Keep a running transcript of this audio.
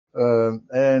Now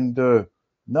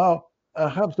I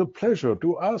have the pleasure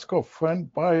to ask our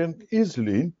friend Brian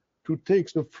Iselin to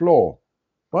take the floor.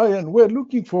 Brian, we're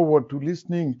looking forward to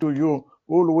listening to your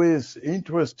always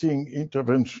interesting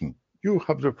intervention. You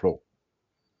have the floor.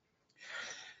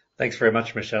 Thanks very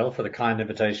much, Michelle, for the kind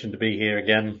invitation to be here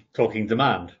again talking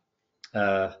demand.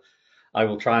 I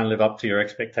will try and live up to your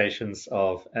expectations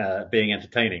of being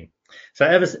entertaining. So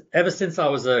ever since I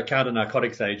was a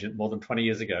counter-narcotics agent more than 20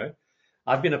 years ago,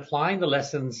 I've been applying the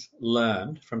lessons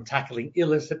learned from tackling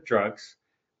illicit drugs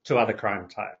to other crime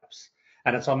types.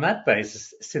 And it's on that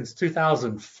basis, since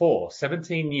 2004,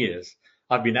 17 years,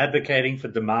 I've been advocating for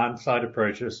demand-side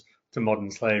approaches to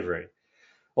modern slavery.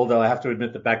 Although I have to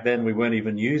admit that back then we weren't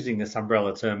even using this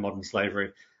umbrella term, modern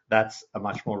slavery. That's a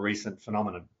much more recent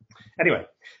phenomenon. Anyway,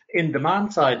 in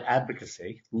demand-side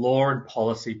advocacy, law and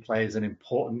policy plays an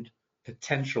important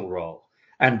potential role,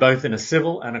 and both in a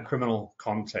civil and a criminal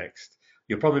context.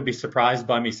 You'll probably be surprised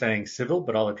by me saying civil,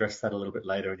 but I'll address that a little bit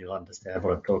later and you'll understand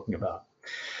what I'm talking about.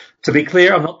 To be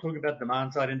clear, I'm not talking about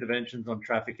demand-side interventions on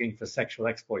trafficking for sexual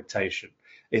exploitation.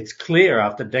 It's clear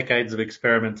after decades of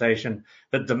experimentation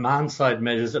that demand-side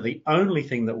measures are the only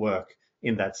thing that work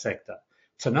in that sector.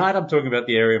 Tonight, I'm talking about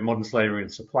the area of modern slavery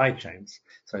and supply chains,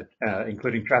 so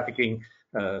including trafficking,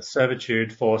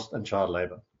 servitude, forced and child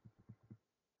labor.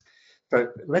 So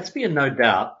let's be in no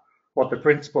doubt what the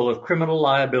principle of criminal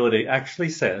liability actually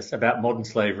says about modern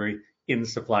slavery in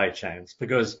supply chains,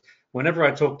 because whenever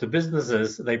I talk to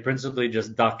businesses, they principally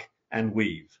just duck and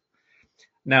weave.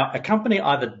 Now, a company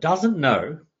either doesn't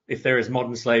know if there is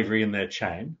modern slavery in their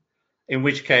chain, in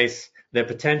which case they're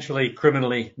potentially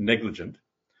criminally negligent,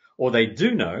 or they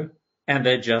do know and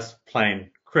they're just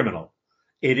plain criminal.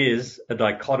 It is a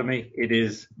dichotomy. It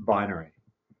is binary.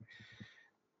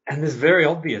 And this very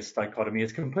obvious dichotomy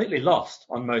is completely lost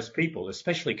on most people,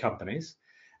 especially companies,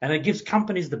 and it gives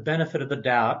companies the benefit of the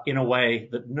doubt in a way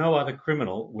that no other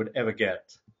criminal would ever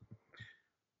get.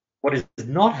 What is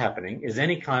not happening is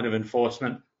any kind of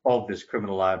enforcement of this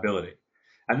criminal liability.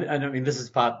 And I mean,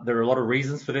 there are a lot of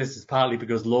reasons for this. It's partly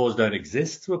because laws don't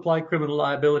exist to apply criminal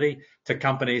liability to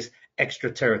companies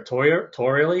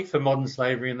extraterritorially for modern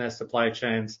slavery in their supply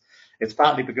chains. It's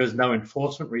partly because no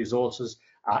enforcement resources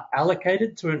are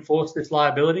allocated to enforce this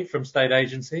liability from state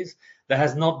agencies. There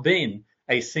has not been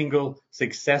a single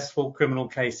successful criminal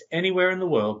case anywhere in the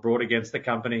world brought against the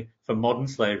company for modern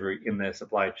slavery in their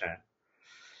supply chain.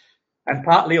 And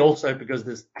partly also because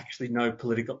there's actually no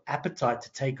political appetite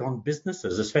to take on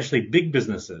businesses, especially big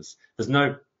businesses. There's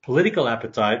no political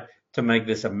appetite to make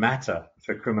this a matter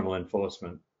for criminal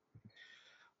enforcement.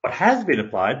 What has been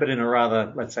applied, but in a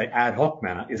rather, let's say, ad hoc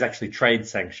manner, is actually trade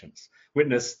sanctions.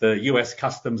 Witness the US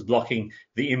Customs blocking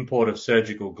the import of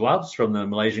surgical gloves from the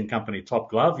Malaysian company Top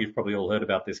Glove. You've probably all heard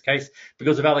about this case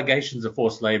because of allegations of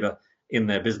forced labor in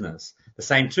their business. The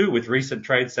same too with recent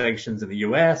trade sanctions in the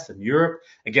US and Europe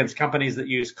against companies that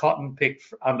use cotton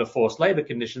picked under forced labor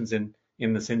conditions in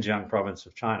the Xinjiang province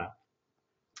of China.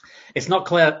 It's not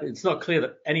clear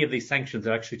that any of these sanctions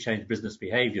have actually changed business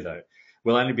behavior, though.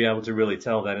 We'll only be able to really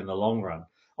tell that in the long run.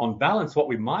 On balance, what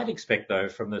we might expect, though,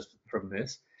 from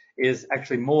this is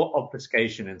actually more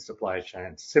obfuscation in supply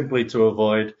chains, simply to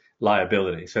avoid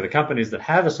liability. So the companies that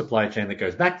have a supply chain that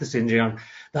goes back to Xinjiang,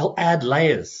 they'll add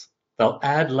layers. They'll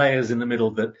add layers in the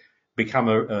middle that become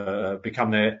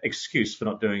their excuse for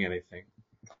not doing anything.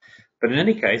 But in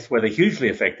any case, whether hugely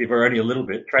effective or only a little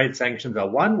bit, trade sanctions are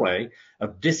one way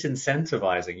of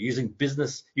disincentivizing,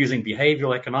 using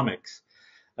behavioral economics,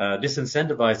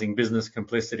 disincentivizing business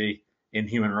complicity in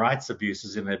human rights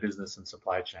abuses in their business and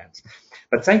supply chains.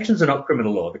 But sanctions are not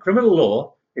criminal law. The criminal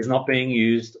law is not being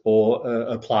used or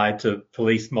applied to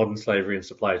police modern slavery and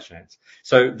supply chains.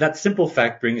 So that simple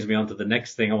fact brings me on to the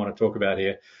next thing I want to talk about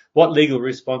here. What legal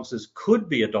responses could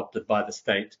be adopted by the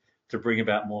state to bring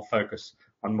about more focus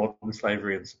on modern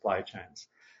slavery and supply chains?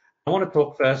 I want to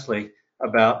talk firstly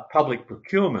about public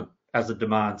procurement as a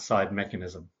demand-side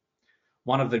mechanism.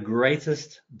 One of the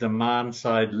greatest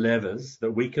demand-side levers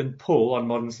that we can pull on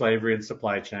modern slavery and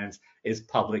supply chains is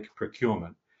public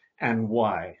procurement. And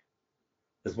why?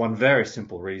 There's one very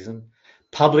simple reason.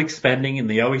 Public spending in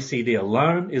the OECD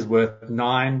alone is worth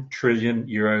 9 trillion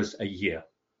euros a year.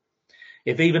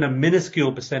 If even a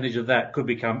minuscule percentage of that could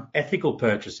become ethical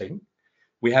purchasing,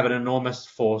 we have an enormous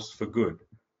force for good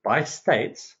by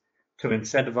states to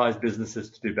incentivize businesses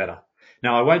to do better.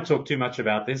 Now, I won't talk too much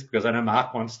about this because I know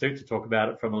Mark wants to talk about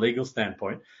it from a legal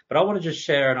standpoint, but I want to just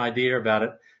share an idea about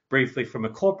it briefly from a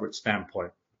corporate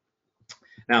standpoint.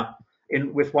 Now,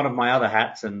 with one of my other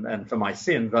hats and for my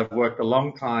sins, I've worked a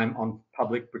long time on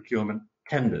public procurement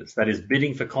tenders, that is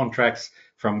bidding for contracts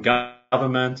from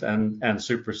government and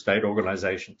suprastate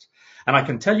organizations. And I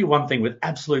can tell you one thing with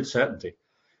absolute certainty.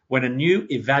 When a new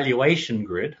evaluation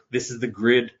grid, this is the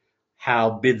grid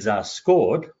how bids are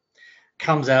scored,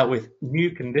 comes out with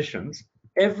new conditions,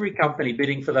 every company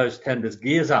bidding for those tenders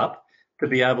gears up to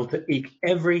be able to eke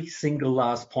every single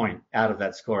last point out of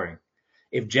that scoring.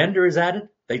 If gender is added,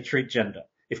 they treat gender.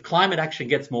 If climate action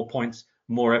gets more points,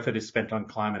 more effort is spent on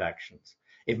climate actions.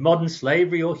 If modern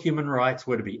slavery or human rights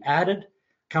were to be added,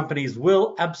 companies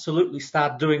will absolutely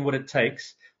start doing what it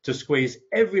takes to squeeze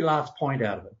every last point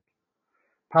out of it.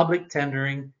 Public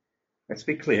tendering, let's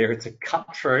be clear, it's a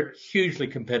cutthroat, hugely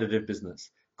competitive business.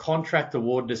 Contract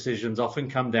award decisions often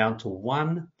come down to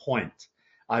 1 point.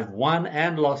 I've won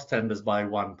and lost tenders by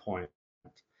 1 point.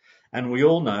 And we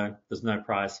all know there's no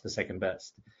prize for second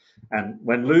best. And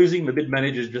when losing, the bid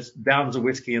managers just downs a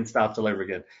whiskey and starts all over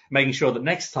again, making sure that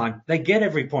next time they get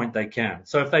every point they can.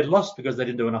 So if they lost because they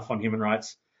didn't do enough on human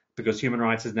rights, because human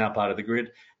rights is now part of the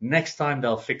grid, next time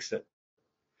they'll fix it.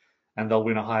 And they'll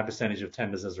win a higher percentage of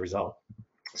tenders as a result.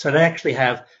 So they actually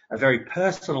have a very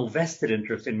personal vested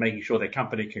interest in making sure their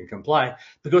company can comply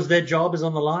because their job is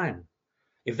on the line.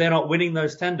 If they're not winning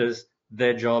those tenders,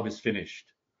 their job is finished.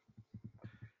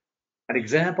 An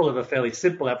example of a fairly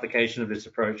simple application of this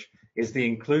approach is the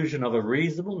inclusion of a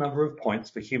reasonable number of points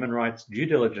for human rights due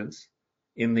diligence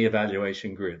in the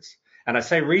evaluation grids. And I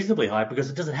say reasonably high because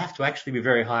it doesn't have to actually be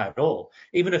very high at all.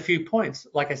 Even a few points,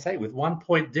 like I say, with 1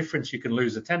 point difference, you can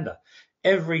lose a tender.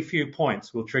 Every few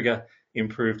points will trigger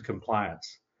improved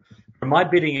compliance. From my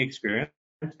bidding experience,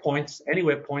 points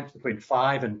between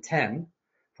 5 and 10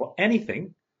 for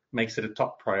anything makes it a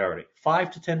top priority.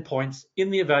 5 to 10 points in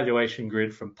the evaluation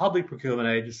grid from public procurement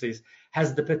agencies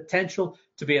has the potential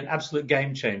to be an absolute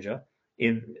game changer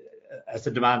as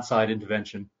a demand side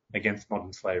intervention against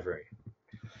modern slavery.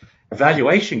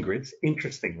 Evaluation grids,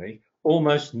 interestingly,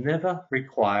 almost never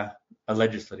require a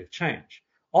legislative change.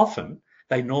 Often,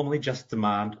 they normally just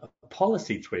demand a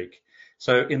policy tweak.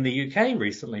 So in the UK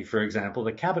recently, for example,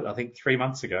 the Cabinet, I think 3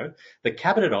 months ago, the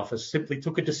Cabinet Office simply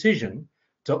took a decision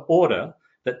to order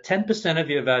that 10% of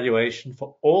the evaluation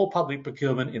for all public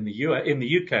procurement in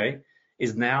the UK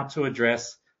is now to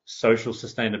address social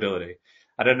sustainability.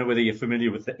 I don't know whether you're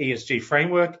familiar with the ESG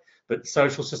framework, but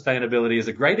social sustainability is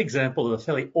a great example of a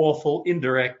fairly awful,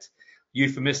 indirect,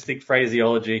 euphemistic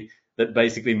phraseology that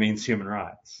basically means human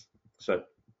rights. So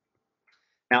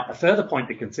now a further point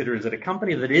to consider is that a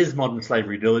company that is modern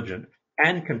slavery diligent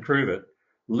and can prove it,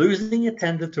 losing a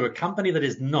tender to a company that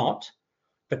is not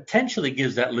potentially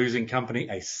gives that losing company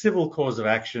a civil cause of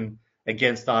action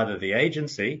against either the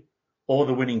agency or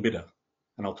the winning bidder.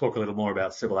 And I'll talk a little more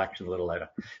about civil action a little later.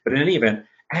 But in any event,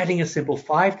 adding a simple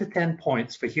 5 to 10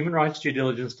 points for human rights due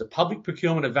diligence to public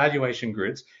procurement evaluation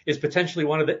grids is potentially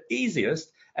one of the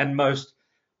easiest and most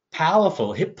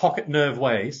powerful hip pocket nerve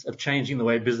ways of changing the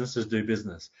way businesses do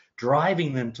business,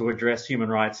 driving them to address human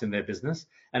rights in their business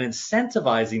and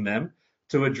incentivizing them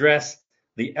to address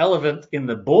the elephant in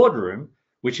the boardroom,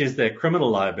 which is their criminal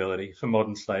liability for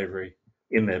modern slavery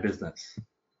in their business.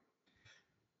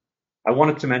 I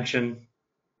wanted to mention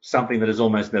something that is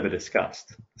almost never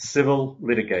discussed, civil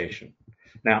litigation.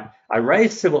 Now, I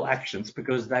raise civil actions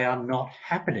because they are not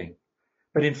happening,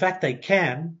 but in fact they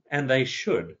can and they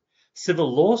should.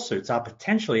 Civil lawsuits are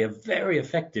potentially a very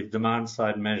effective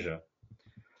demand-side measure.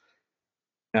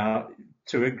 Now,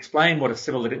 to explain what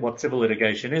civil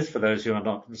litigation is for those who are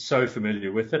not so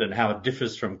familiar with it and how it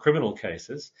differs from criminal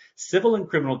cases, civil and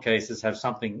criminal cases have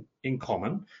something in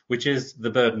common, which is the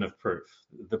burden of proof.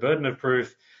 The burden of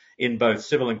proof in both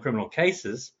civil and criminal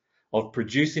cases of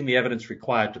producing the evidence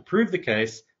required to prove the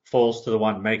case falls to the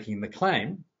one making the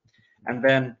claim. And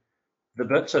then the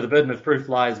burden of proof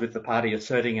lies with the party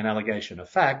asserting an allegation of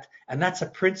fact, and that's a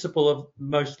principle of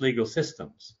most legal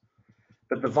systems.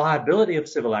 But the viability of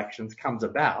civil actions comes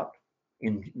about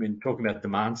in talking about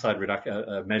demand-side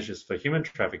measures for human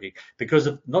trafficking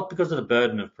not because of the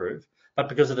burden of proof, but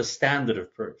because of the standard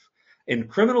of proof. In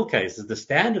criminal cases, the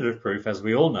standard of proof, as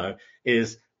we all know,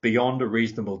 is beyond a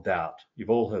reasonable doubt. You've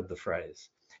all heard the phrase.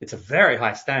 It's a very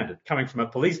high standard. Coming from a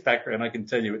police background, I can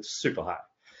tell you it's super high.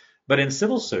 But in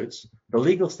civil suits, the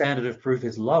legal standard of proof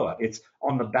is lower. It's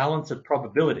on the balance of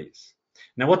probabilities.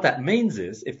 Now, what that means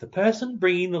is if the person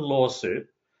bringing the lawsuit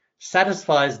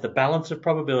satisfies the balance of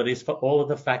probabilities for all of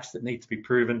the facts that need to be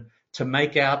proven to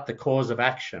make out the cause of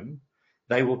action,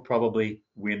 they will probably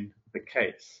win the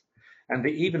case. And the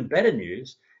even better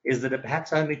news is that it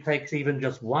perhaps only takes even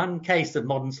just one case of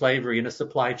modern slavery in a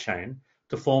supply chain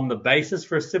to form the basis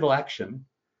for a civil action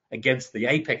against the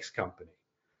apex company,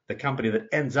 the company that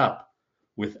ends up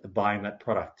with buying that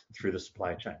product through the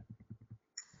supply chain.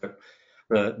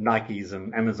 The Nikes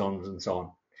and Amazons and so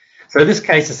on. So this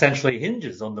case essentially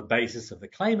hinges on the basis of the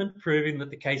claimant proving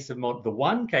that the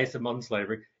one case of modern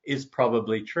slavery is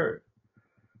probably true.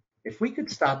 If we could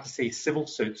start to see civil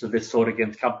suits of this sort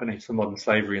against companies for modern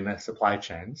slavery in their supply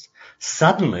chains,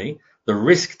 suddenly the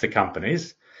risk to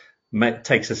companies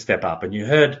takes a step up. And you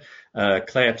heard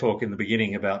Claire talk in the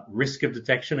beginning about risk of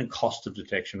detection and cost of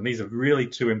detection. These are really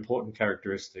two important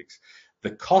characteristics. The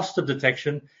cost of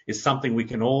detection is something we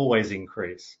can always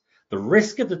increase. The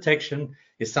risk of detection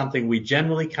is something we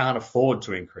generally can't afford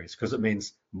to increase because it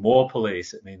means more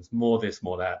police, it means more this,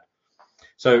 more that.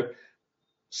 So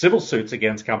civil suits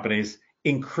against companies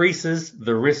increases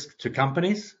the risk to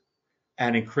companies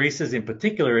and in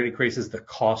particular, it increases the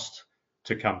cost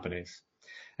to companies.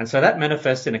 And so that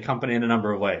manifests in a company in a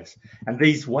number of ways. And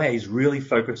these ways really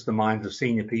focus the minds of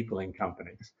senior people in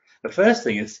companies. The first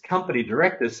thing is company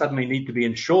directors suddenly need to be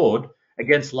insured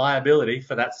against liability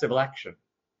for that civil action.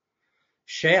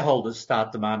 Shareholders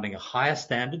start demanding a higher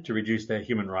standard to reduce their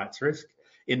human rights risk.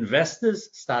 Investors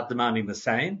start demanding the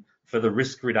same for the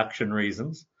risk reduction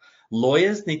reasons.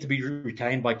 Lawyers need to be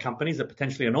retained by companies at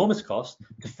potentially enormous cost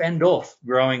to fend off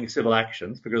growing civil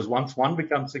actions, because once one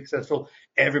becomes successful,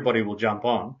 everybody will jump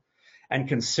on. And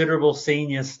considerable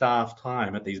senior staff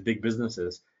time at these big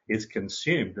businesses is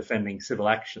consumed defending civil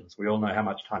actions. We all know how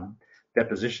much time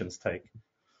depositions take.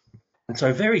 And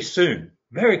so very soon,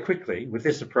 very quickly, with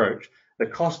this approach, the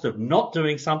cost of not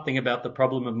doing something about the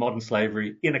problem of modern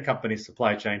slavery in a company's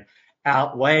supply chain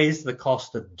outweighs the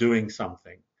cost of doing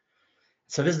something.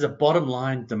 So this is a bottom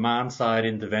line demand side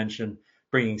intervention,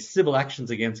 bringing civil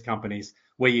actions against companies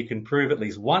where you can prove at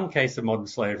least one case of modern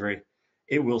slavery.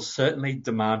 It will certainly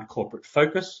demand corporate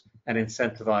focus and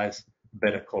incentivize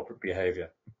better corporate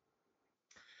behavior.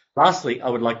 Lastly, I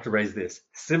would like to raise this.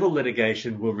 Civil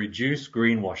litigation will reduce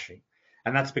greenwashing,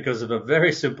 and that's because of a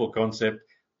very simple concept,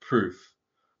 proof.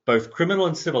 Both criminal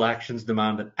and civil actions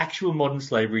demand that actual modern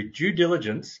slavery due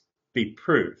diligence be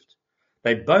proved.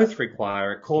 They both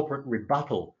require a corporate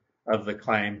rebuttal of the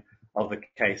claim of the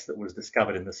case that was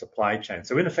discovered in the supply chain.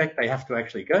 So in effect, they have to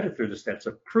actually go through the steps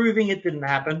of proving it didn't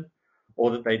happen or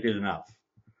that they did enough.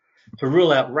 To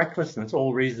rule out recklessness,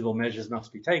 all reasonable measures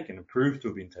must be taken and proved to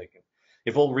have been taken.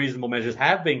 If all reasonable measures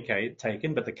have been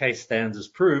taken, but the case stands as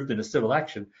proved in a civil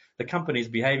action, the company's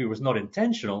behavior was not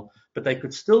intentional, but they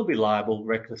could still be liable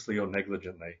recklessly or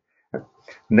negligently.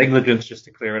 Negligence, just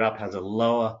to clear it up, has a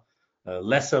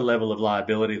lesser level of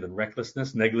liability than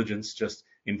recklessness. Negligence just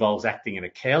involves acting in a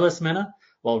careless manner,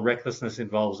 while recklessness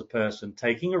involves a person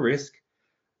taking a risk,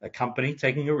 a company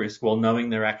taking a risk while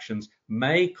knowing their actions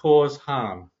may cause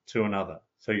harm to another.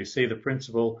 So you see the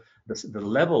principle, the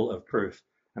level of proof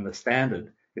and the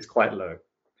standard is quite low.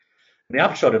 The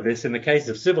upshot of this, in the case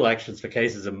of civil actions for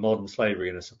cases of modern slavery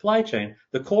in a supply chain,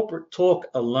 the corporate talk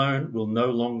alone will no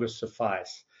longer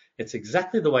suffice. It's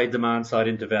exactly the way demand-side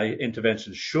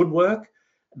interventions should work.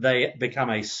 They become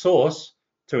a source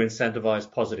to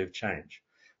incentivize positive change.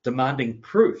 Demanding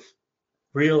proof,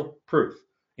 real proof,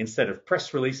 instead of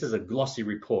press releases and glossy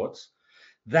reports,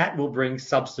 that will bring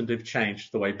substantive change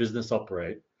to the way business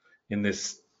operate in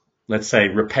this, let's say,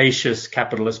 rapacious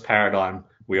capitalist paradigm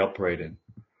we operate in.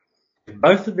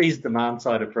 Both of these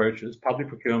demand-side approaches, public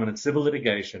procurement and civil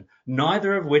litigation,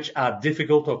 neither of which are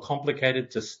difficult or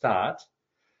complicated to start,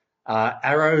 are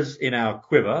arrows in our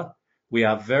quiver. We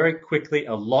are very quickly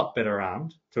a lot better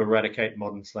armed to eradicate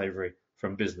modern slavery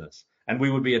from business. And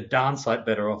we would be a darn sight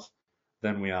better off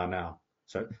than we are now.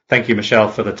 So thank you, Michelle,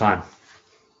 for the time.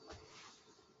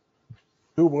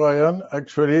 To Brian,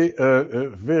 actually a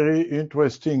very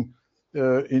interesting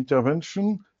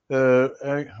intervention.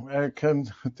 I can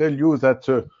tell you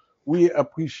that we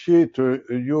appreciate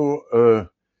your,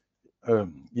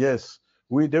 yes,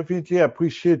 we definitely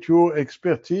appreciate your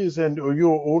expertise and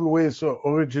your always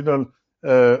original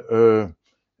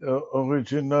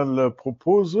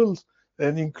proposals,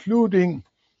 and including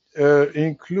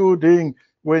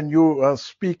when you are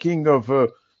speaking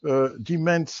of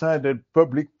demand-sided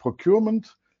public procurement.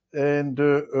 And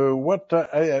what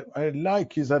I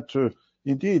like is that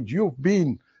indeed you've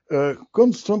been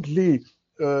constantly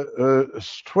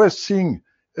stressing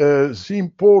the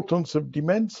importance of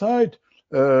demand side.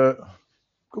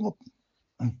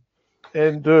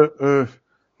 And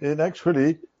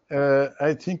actually,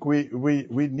 I think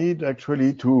we need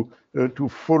actually to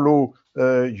follow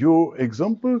your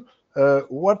example.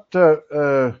 What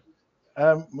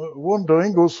I'm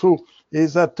wondering also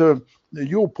is that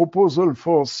your proposal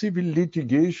for civil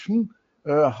litigation,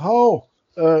 how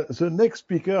the next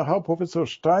speaker, how Professor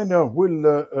Steiner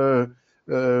will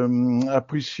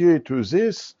appreciate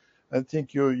this. I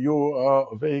think you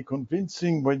are very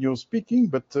convincing when you're speaking,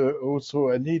 but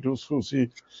also I need also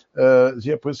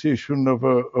the appreciation of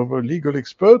a legal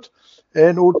expert,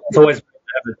 and also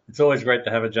It's always great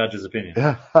to have a judge's opinion.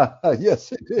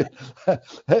 yes, it is.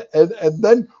 And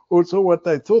then also what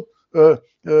I thought,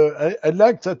 I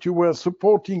like that you were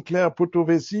supporting Claire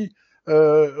Potovesi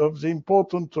of the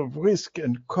importance of risk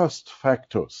and cost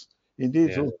factors.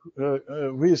 Indeed, Yeah.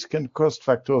 risk and cost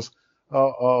factors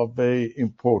are very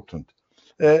important.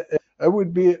 I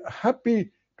would be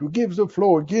happy to give the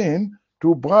floor again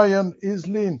to Brian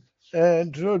Iselin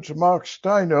and Judge Mark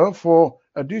Steiner for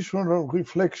additional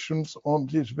reflections on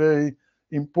this very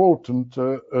important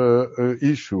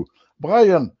issue.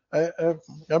 Brian,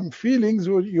 I'm feeling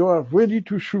that you are ready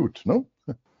to shoot, no?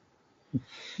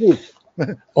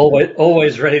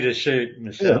 Always ready to shoot,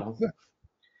 Michelle. Yeah.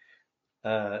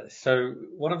 So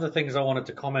one of the things I wanted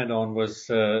to comment on was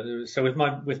so with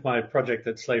my project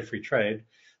at Slave Free Trade,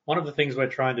 one of the things we're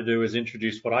trying to do is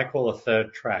introduce what I call a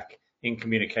third track in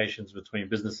communications between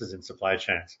businesses and supply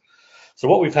chains. So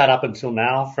what we've had up until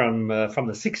now from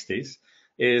the 60s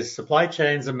is supply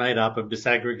chains are made up of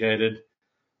disaggregated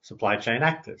supply chain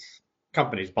actors,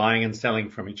 companies buying and selling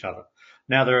from each other.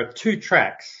 Now there are two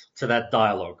tracks to that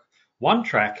dialogue. One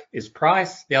track is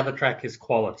price, the other track is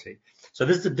quality. So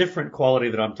this is a different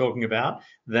quality that I'm talking about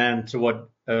than to what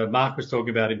Mark was talking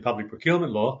about in public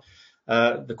procurement law.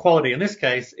 The quality in this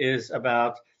case is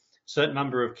about a certain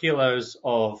number of kilos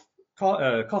of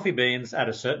coffee beans at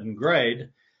a certain grade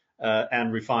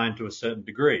and refined to a certain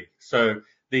degree. So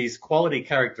these quality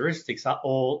characteristics are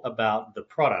all about the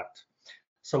product.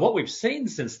 So what we've seen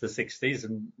since the 60s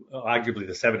and arguably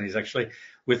the 70s actually,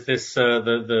 with this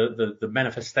the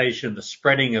manifestation, the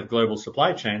spreading of global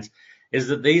supply chains, is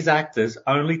that these actors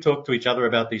only talk to each other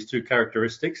about these two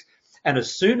characteristics. And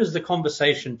as soon as the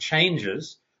conversation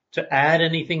changes to add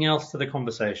anything else to the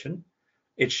conversation,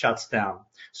 it shuts down.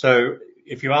 So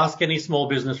if you ask any small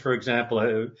business, for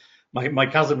example, my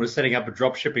cousin was setting up a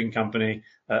drop shipping company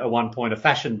at one point, a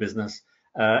fashion business.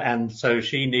 And so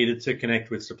she needed to connect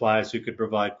with suppliers who could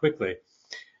provide quickly.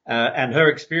 And her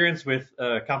experience with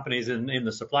companies in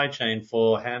the supply chain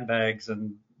for handbags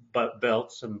and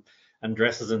belts and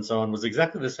dresses and so on was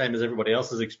exactly the same as everybody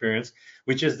else's experience,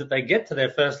 which is that they get to their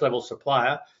first level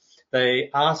supplier, they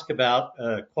ask about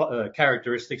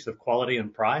characteristics of quality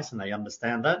and price, and they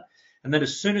understand that. And then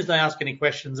as soon as they ask any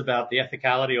questions about the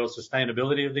ethicality or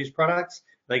sustainability of these products,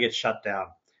 they get shut down.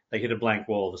 They hit a blank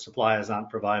wall. The suppliers aren't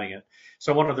providing it.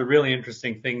 So one of the really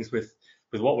interesting things with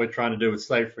what we're trying to do with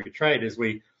Slave Free Trade is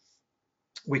we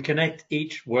connect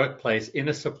each workplace in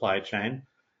a supply chain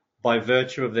by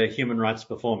virtue of their human rights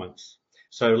performance.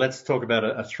 So let's talk about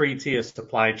a three-tier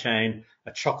supply chain.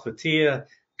 A chocolatier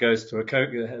goes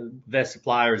to their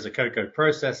supplier is a cocoa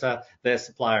processor, their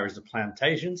supplier is a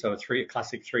plantation, so a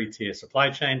classic three-tier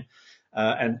supply chain.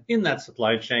 And in that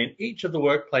supply chain, each of the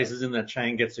workplaces in that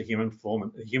chain gets a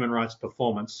human rights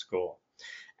performance score.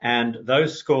 And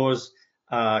those scores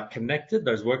are connected,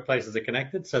 those workplaces are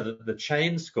connected, so that the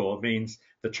chain score means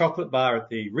the chocolate bar at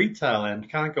the retail end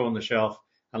can't go on the shelf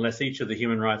unless each of the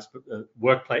human rights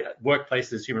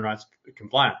workplace is human rights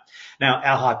compliant. Now,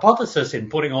 our hypothesis in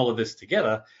putting all of this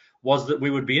together was that we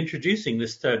would be introducing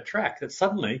this third track, that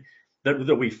suddenly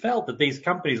that we felt that these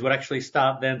companies would actually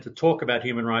start then to talk about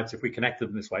human rights if we connected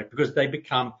them this way, because they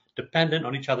become dependent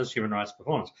on each other's human rights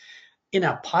performance. In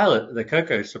our pilot, the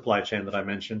cocoa supply chain that I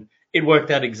mentioned, it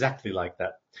worked out exactly like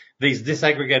that. These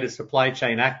disaggregated supply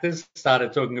chain actors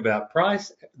started talking about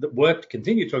price,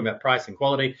 continued talking about price and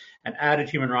quality, and added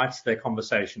human rights to their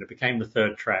conversation. It became the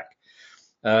third track.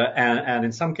 And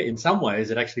in some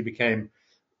ways, it actually became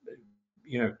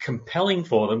compelling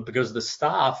for them, because the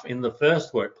staff in the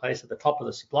first workplace at the top of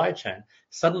the supply chain,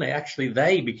 suddenly actually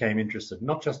they became interested,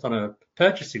 not just on a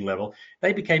purchasing level,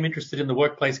 they became interested in the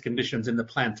workplace conditions in the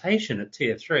plantation at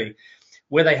tier 3,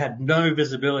 where they had no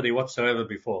visibility whatsoever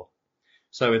before.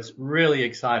 So it's really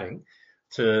exciting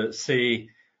to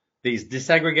see these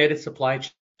disaggregated supply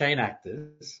chain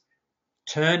actors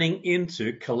turning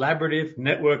into collaborative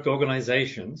networked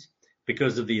organizations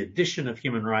because of the addition of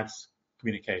human rights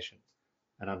communication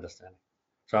and understanding.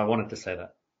 So I wanted to say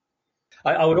that.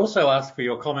 I would also ask for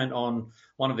your comment on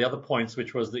one of the other points,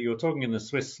 which was that you were talking in the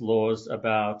Swiss laws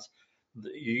about,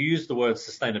 you used the word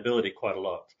sustainability quite a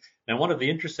lot. Now, one of the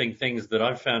interesting things that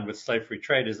I've found with Slave Free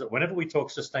Trade is that whenever we talk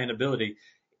sustainability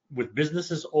with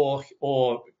businesses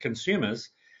or consumers,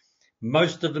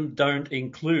 most of them don't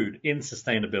include in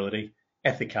sustainability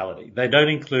ethicality. They don't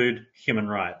include human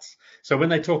rights. So when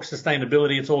they talk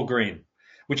sustainability, it's all green,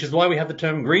 which is why we have the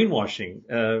term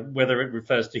greenwashing, whether it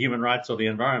refers to human rights or the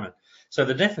environment. So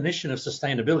the definition of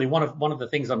sustainability, one of the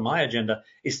things on my agenda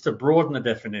is to broaden the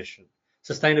definition.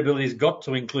 Sustainability has got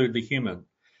to include the human.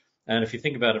 And if you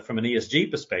think about it from an ESG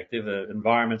perspective,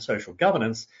 environment, social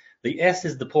governance, the S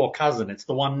is the poor cousin. It's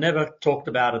the one never talked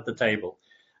about at the table.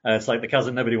 It's like the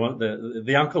cousin nobody wants,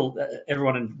 the uncle,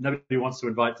 everyone and nobody wants to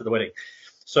invite to the wedding.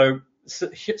 So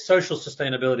social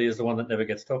sustainability is the one that never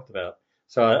gets talked about.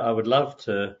 So I would love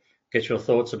to get your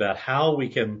thoughts about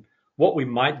what we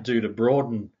might do to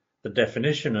broaden the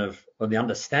definition of, or the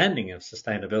understanding of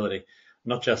sustainability,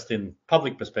 not just in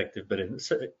public perspective, but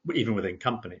even within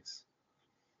companies.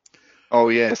 Oh,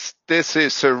 yes, this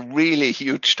is a really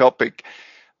huge topic.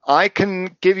 I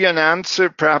can give you an answer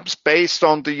perhaps based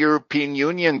on the European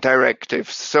Union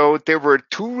directive. So there were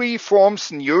two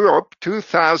reforms in Europe.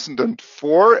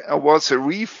 2004 was a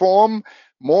reform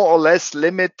more or less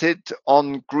limited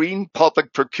on green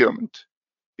public procurement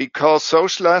because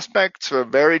social aspects were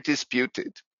very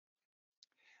disputed.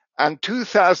 And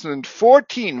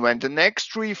 2014, when the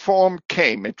next reform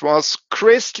came, it was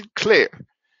crystal clear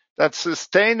that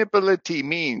sustainability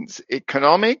means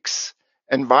economics,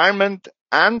 environment,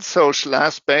 and social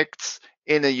aspects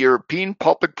in a European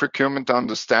public procurement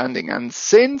understanding. And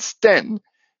since then,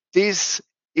 this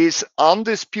is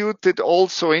undisputed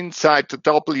also inside the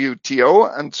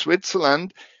WTO and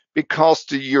Switzerland, because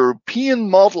the European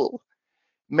model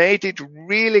made it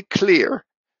really clear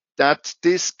that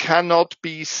this cannot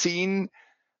be seen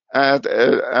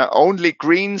only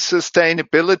green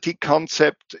sustainability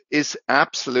concept is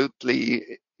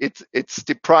absolutely, it's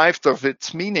deprived of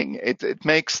its meaning. It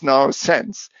makes no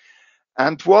sense.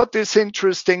 And what is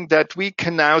interesting that we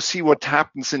can now see what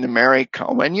happens in America.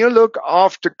 When you look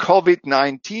after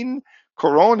COVID-19,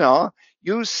 Corona,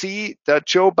 you see that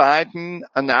Joe Biden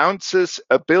announces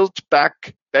a Build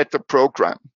Back Better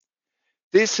program.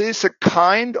 This is a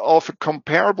kind of a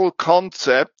comparable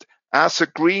concept as a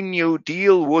Green New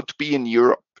Deal would be in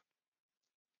Europe.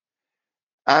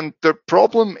 And the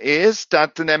problem is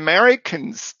that the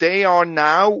Americans, they are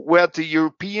now where the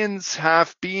Europeans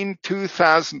have been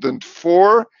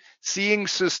 2004, seeing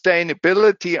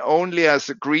sustainability only as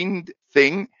a green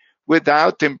thing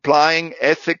without implying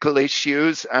ethical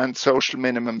issues and social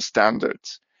minimum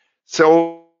standards.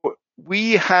 So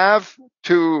we have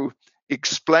to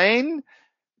explain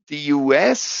the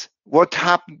US what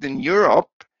happened in Europe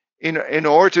in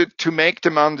order to make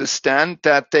them understand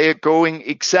that they are going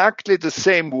exactly the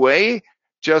same way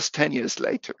just 10 years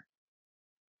later.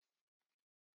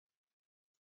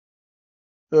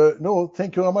 No,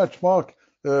 thank you very much, Mark.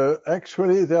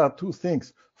 Actually, there are two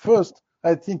things. First,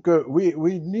 I think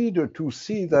we need to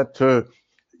see that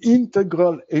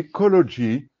integral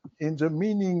ecology in the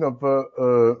meaning of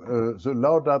the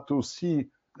Laudato Si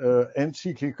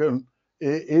encyclical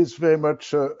is very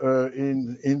much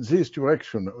in this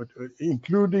direction,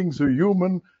 including the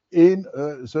human in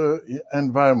the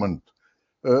environment.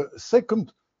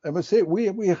 Second, I must say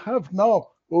we have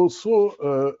now also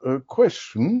a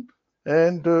question,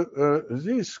 and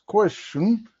this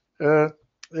question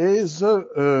is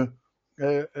I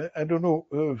don't know.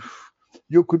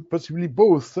 You could possibly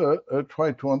both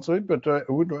try to answer it, but I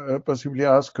would possibly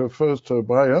ask first,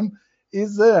 Brian.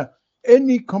 Is there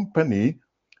any company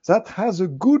that has a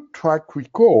good track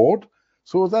record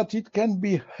so that it can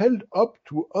be held up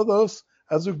to others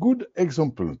as a good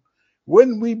example?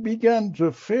 When we began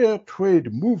the fair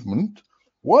trade movement,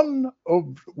 one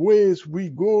of the ways we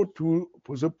go to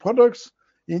put the products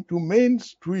into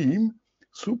mainstream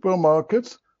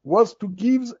supermarkets was to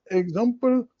give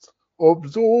examples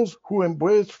of those who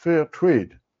embraced fair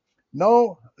trade.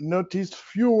 Now, notice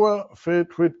fewer fair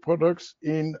trade products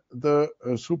in the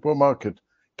supermarket.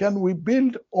 Can we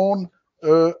build on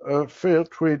a fair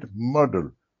trade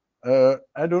model?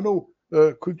 I don't know.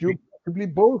 Could you possibly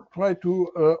both try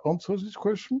to answer this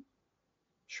question?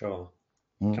 Sure.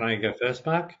 Can I go first,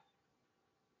 Mark?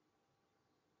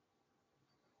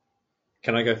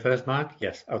 Can I go first, Mark?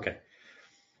 Yes. Okay.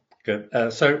 Good.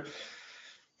 So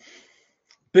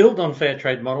build on fair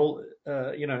trade model.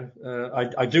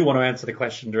 I do want to answer the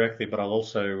question directly, but I'll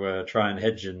also try and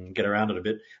hedge and get around it a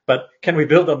bit. But can we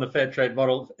build on the fair trade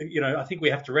model? I think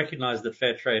we have to recognize that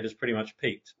fair trade has pretty much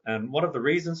peaked. And one of the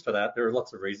reasons for that, there are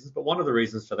lots of reasons, but one of the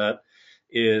reasons for that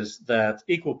is that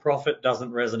equal profit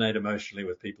doesn't resonate emotionally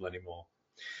with people anymore.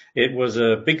 It was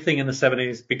a big thing in the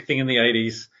 70s, big thing in the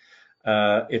 80s.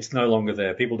 It's no longer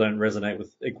there. People don't resonate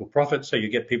with equal profit. So you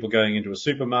get people going into a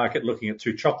supermarket, looking at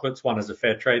two chocolates. One is a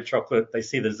fair trade chocolate. They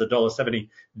see there's a $1.70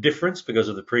 difference because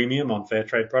of the premium on fair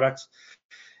trade products.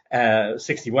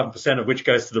 61% of which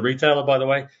goes to the retailer, by the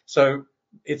way. So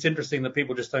it's interesting that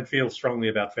people just don't feel strongly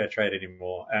about fair trade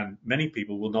anymore, and many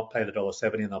people will not pay the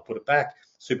 $1.70 and they'll put it back.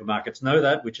 Supermarkets know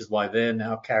that, which is why they're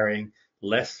now carrying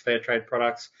less fair trade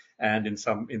products, and in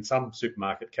some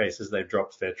supermarket cases they've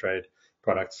dropped fair trade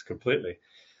products completely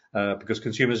because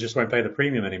consumers just won't pay the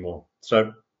premium anymore.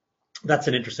 So that's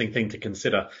an interesting thing to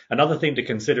consider. Another thing to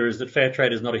consider is that fair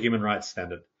trade is not a human rights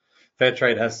standard. Fair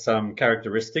trade has some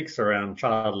characteristics around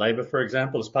child labor, for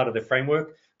example, as part of their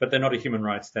framework, but they're not a human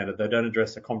rights standard. They don't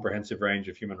address a comprehensive range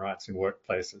of human rights in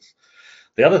workplaces.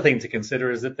 The other thing to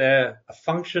consider is that they're a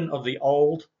function of the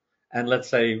old and, let's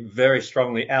say, very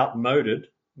strongly outmoded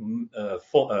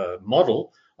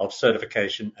model of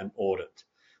certification and audit.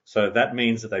 So that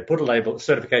means that they put a label.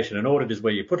 Certification and audit is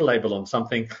where you put a label on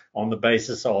something on the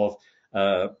basis of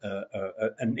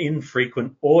an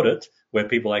infrequent audit where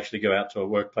people actually go out to a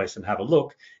workplace and have a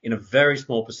look in a very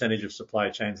small percentage of supply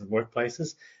chains and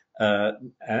workplaces,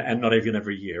 and not even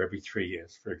every year, every 3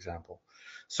 years, for example.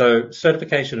 So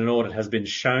certification and audit has been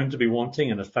shown to be wanting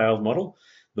in a failed model.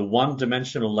 The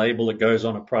one-dimensional label that goes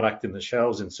on a product in the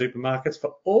shelves in supermarkets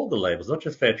for all the labels, not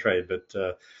just fair trade,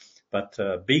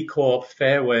 but B Corp,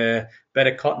 Fair Wear,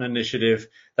 Better Cotton Initiative,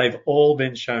 they've all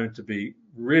been shown to be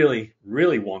really,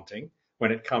 really wanting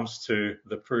when it comes to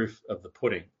the proof of the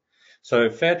pudding.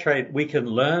 So fair trade, we can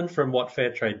learn from what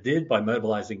fair trade did by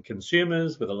mobilizing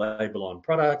consumers with a label on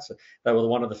products. They were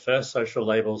one of the first social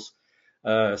labels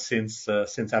since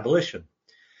abolition.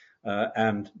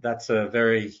 And that's a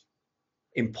very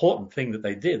important thing that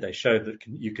they did. They showed that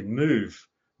you can move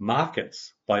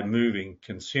markets by moving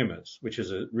consumers, which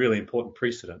is a really important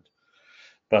precedent.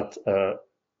 But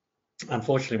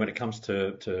unfortunately, when it comes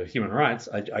to human rights,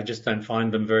 I just don't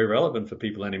find them very relevant for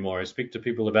people anymore. I speak to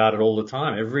people about it all the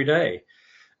time, every day,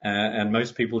 and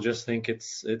most people just think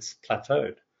it's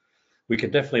plateaued. We can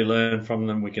definitely learn from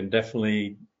them. We can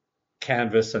definitely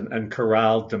canvass and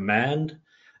corral demand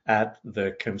at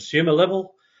the consumer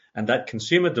level, and that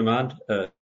consumer demand.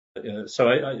 Let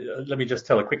me just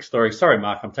tell a quick story. Sorry,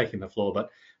 Mark, I'm taking the floor, but I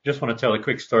just want to tell a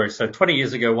quick story. So 20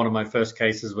 years ago, one of my first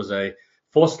cases was a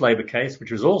forced labor case,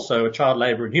 which was also a child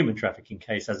labor and human trafficking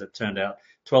case, as it turned out.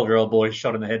 12-year-old boy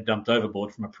shot in the head, dumped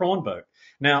overboard from a prawn boat.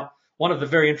 Now, one of the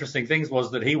very interesting things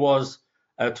was that he was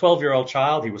a 12-year-old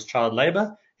child. He was child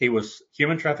labor, he was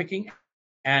human trafficking,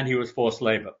 and he was forced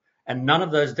labor. And none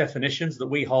of those definitions that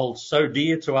we hold so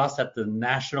dear to us at the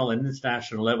national and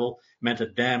international level meant a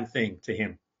damn thing to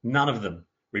him. None of them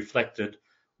reflected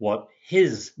what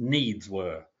his needs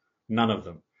were. None of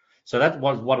them. So that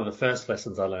was one of the first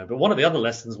lessons I learned. But one of the other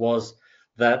lessons was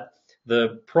that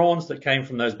the prawns that came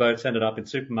from those boats ended up in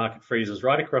supermarket freezers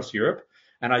right across Europe.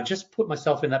 And I just put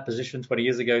myself in that position 20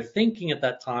 years ago, thinking at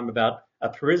that time about a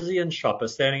Parisian shopper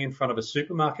standing in front of a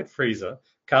supermarket freezer,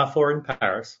 Carrefour in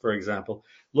Paris, for example,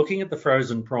 looking at the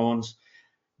frozen prawns.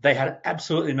 They had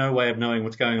absolutely no way of knowing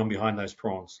what's going on behind those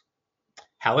prawns.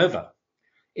 However,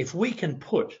 if we can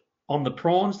put on the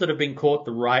prawns that have been caught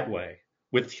the right way,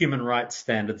 with human rights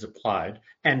standards applied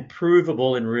and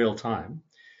provable in real time,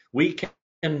 we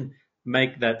can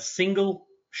make that single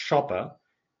shopper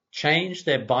change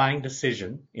their buying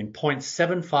decision in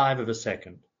 0.75 of a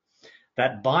second.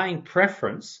 That buying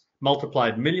preference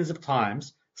multiplied millions of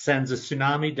times sends a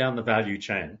tsunami down the value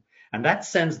chain. And that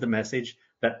sends the message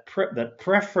that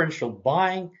preferential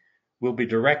buying will be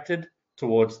directed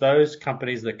towards those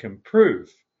companies that can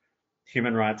prove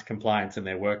human rights compliance in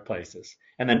their workplaces.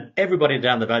 And then everybody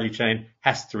down the value chain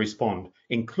has to respond,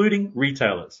 including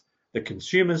retailers. The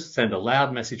consumers send a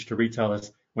loud message to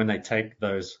retailers when they take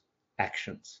those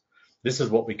actions. This is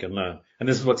what we can learn. And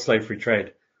this is what slave-free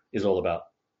trade is all about.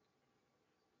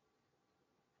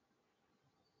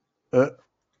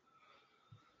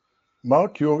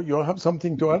 Mark, you have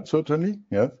something to add, certainly?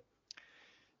 Yes.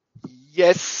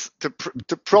 Yes, the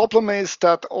problem is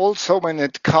that also when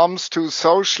it comes to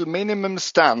social minimum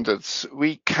standards,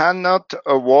 we cannot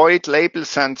avoid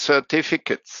labels and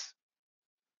certificates.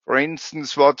 For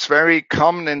instance, what's very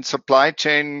common in supply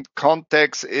chain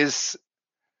context is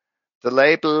the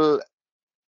label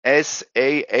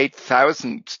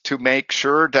SA8000 to make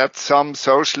sure that some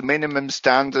social minimum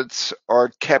standards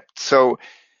are kept. So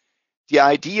the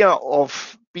idea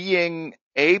of being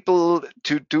able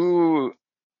to do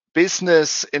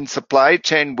business in supply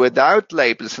chain without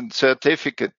labels and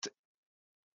certificate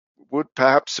would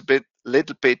perhaps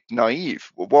little bit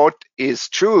naive. What is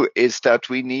true is that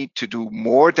we need to do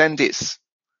more than this.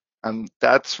 And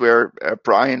that's where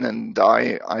Brian and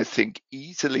I think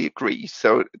easily agree.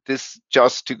 So this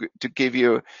just to give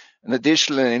you an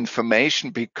additional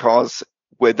information, because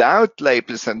without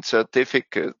labels and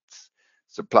certificates,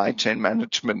 supply chain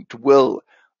management will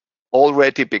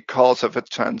already because of a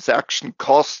transaction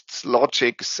costs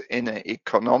logics in an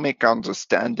economic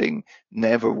understanding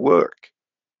never work.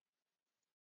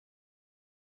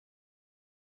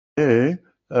 Okay,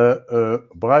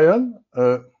 Brian,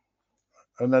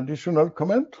 an additional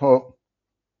comment? Or?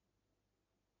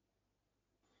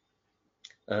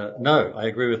 No, I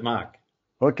agree with Mark.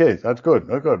 Okay, that's good.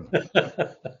 That's good.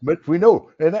 But we know,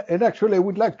 and actually, I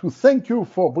would like to thank you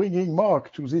for bringing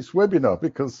Mark to this webinar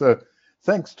because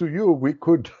thanks to you, we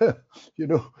could,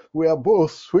 we are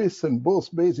both Swiss and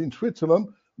both based in Switzerland,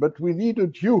 but we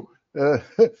needed you, an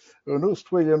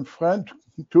Australian friend,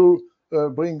 to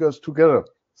bring us together.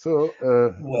 So,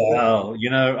 well,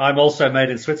 I'm also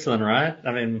made in Switzerland, right?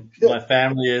 I mean, my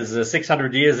family is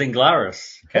 600 years in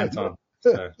Glarus canton.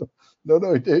 So.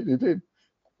 No, it did.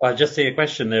 I just see a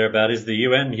question there about, is the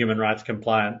UN human rights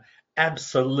compliant?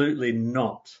 Absolutely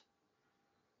not.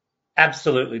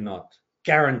 Absolutely not.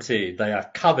 Guaranteed, they are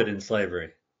covered in slavery.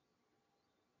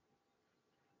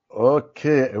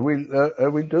 Okay, I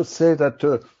will just say that.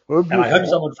 And I hope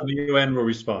someone from the UN will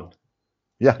respond.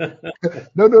 Yeah.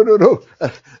 No.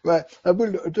 I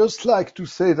would just like to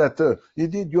say that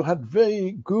indeed you had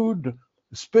very good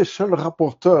special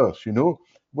rapporteurs,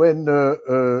 when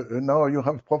now you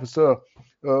have Professor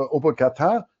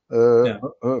Obokata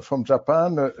from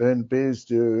Japan and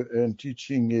based and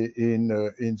teaching in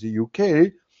the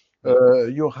UK.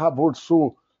 You have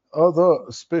also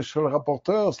other special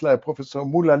rapporteurs like Professor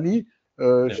Moulali.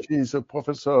 She is a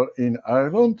professor in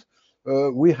Ireland.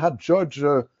 We had Judge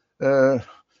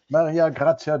Maria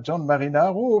Grazia Gian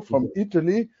Marinaro from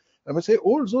Italy. I must say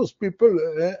all those people,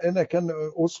 and I can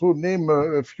also name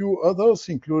a few others,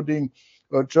 including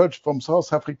a judge from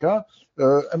South Africa.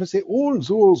 I must say all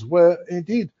those were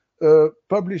indeed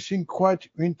publishing quite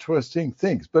interesting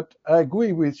things. But I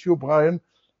agree with you, Brian,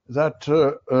 that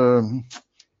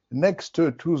next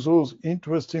to those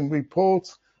interesting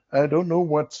reports, I don't know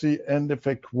what the end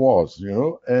effect was,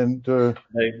 and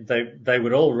they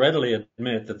would all readily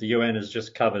admit that the UN is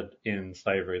just covered in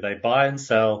slavery. They buy and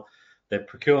sell. Their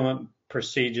procurement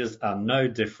procedures are no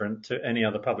different to any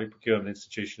other public procurement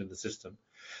institution in the system.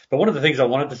 But one of the things I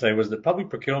wanted to say was that public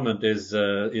procurement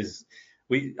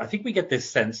I think we get this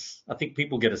sense, I think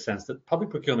people get a sense that public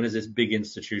procurement is this big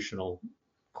institutional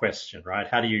question, right?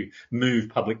 How do you move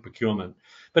public procurement?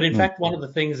 But in fact, one of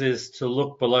the things is to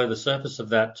look below the surface of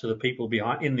that to the people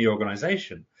behind in the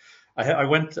organization.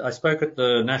 I spoke at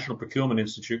the National Procurement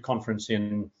Institute conference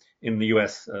in the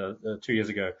US 2 years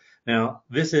ago. Now,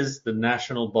 this is the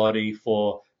national body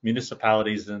for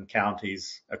municipalities and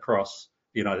counties across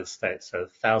the United States, so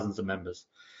thousands of members.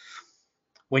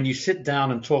 When you sit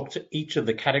down and talk to each of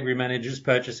the category managers,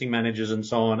 purchasing managers, and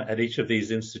so on at each of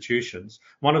these institutions,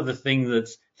 one of the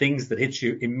things that hits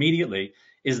you immediately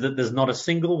is that there's not a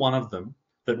single one of them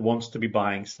that wants to be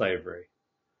buying slavery.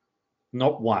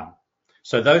 Not one.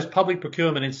 So those public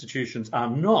procurement institutions are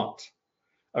not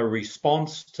a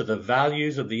response to the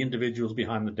values of the individuals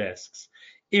behind the desks.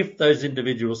 If those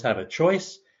individuals have a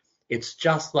choice, it's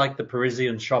just like the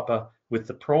Parisian shopper with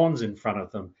the prawns in front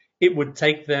of them. It would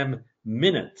take them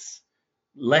minutes,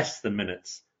 less than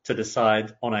minutes, to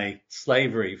decide on a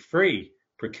slavery-free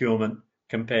procurement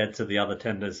compared to the other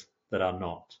tenders that are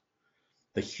not.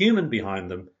 The human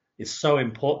behind them is so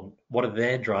important. What are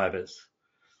their drivers?